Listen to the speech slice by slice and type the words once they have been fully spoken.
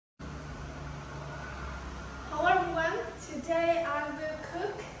Today I will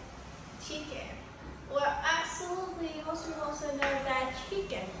cook chicken. Well, absolutely, most people also know that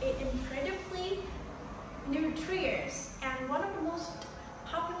chicken is incredibly nutritious and one of the most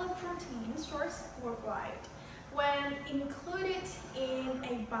popular protein sources worldwide. When included in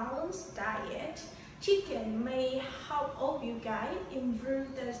a balanced diet, chicken may help all you guys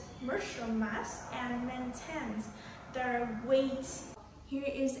improve the muscle mass and maintain their weight. Here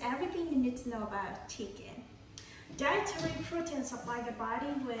is everything you need to know about chicken. Dietary protein supply the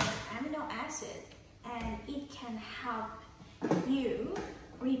body with amino acid, and it can help you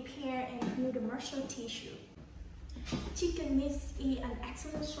repair and build the muscle tissue. Chicken meat is an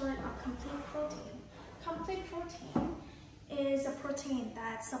excellent source of complete protein. Complete protein is a protein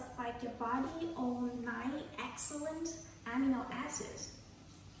that supplies your body all 9 excellent amino acids,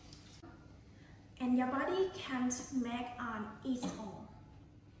 and your body can't make on its own.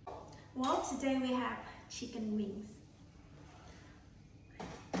 Well, today we have chicken wings.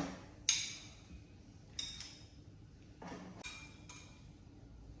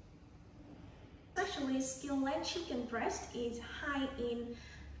 Especially skinless chicken breast is high in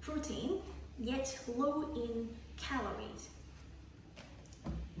protein, yet low in calories.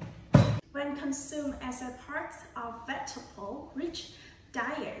 When consumed as a part of vegetable-rich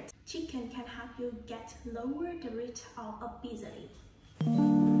diet, chicken can help you get lower the rate of obesity.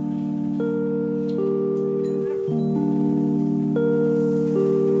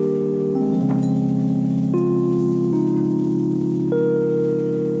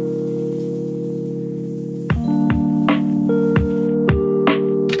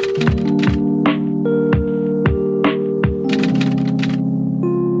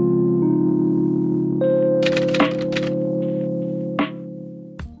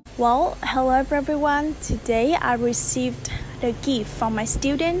 Well, hello everyone. Today I received the gift from my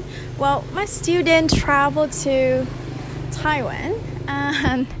student. Well, my student traveled to Taiwan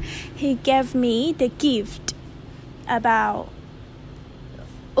and he gave me the gift about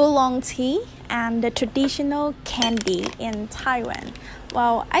oolong tea and the traditional candy in Taiwan.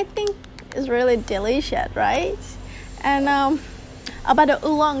 Well, I think it's really delicious, right? And about the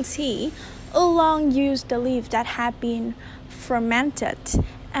oolong tea, oolong use the leaf that have been fermented.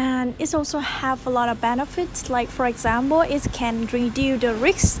 And it also have a lot of benefits, like for example, it can reduce the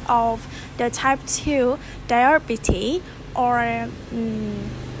risk of the type 2 diabetes or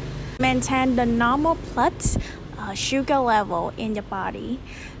maintain the normal blood sugar level in the body.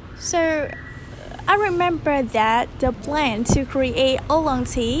 So I remember that the plant to create oolong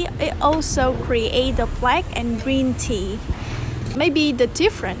tea, it also create the black and green tea. Maybe the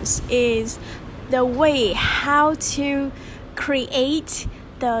difference is the way how to create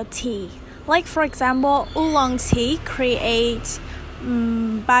the tea. Like for example, oolong tea creates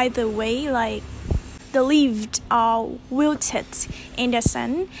by the way, like the leaves are wilted in the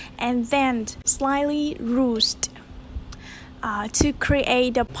sun and then slightly roasted to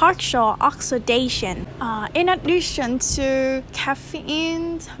create the partial oxidation. In addition to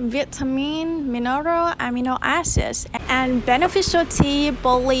caffeine, vitamin, mineral, amino acids, and beneficial tea,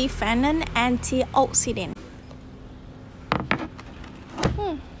 polyphenol, antioxidant.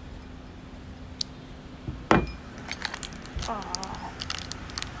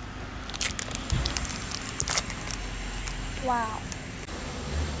 Wow.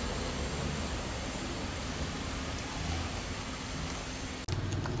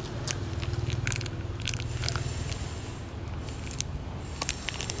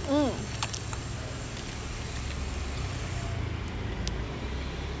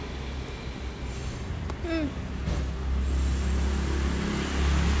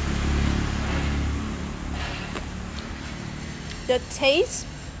 The taste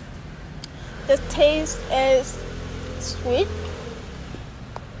is sweet.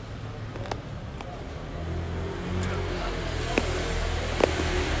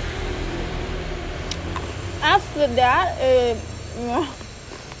 After that,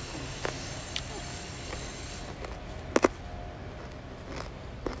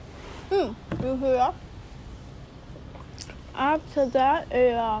 you hear? After that,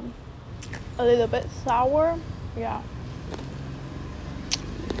 a little bit sour. Yeah.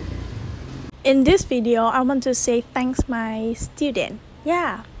 In this video, I want to say thanks my student.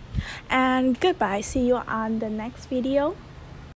 Yeah. And goodbye. See you on the next video.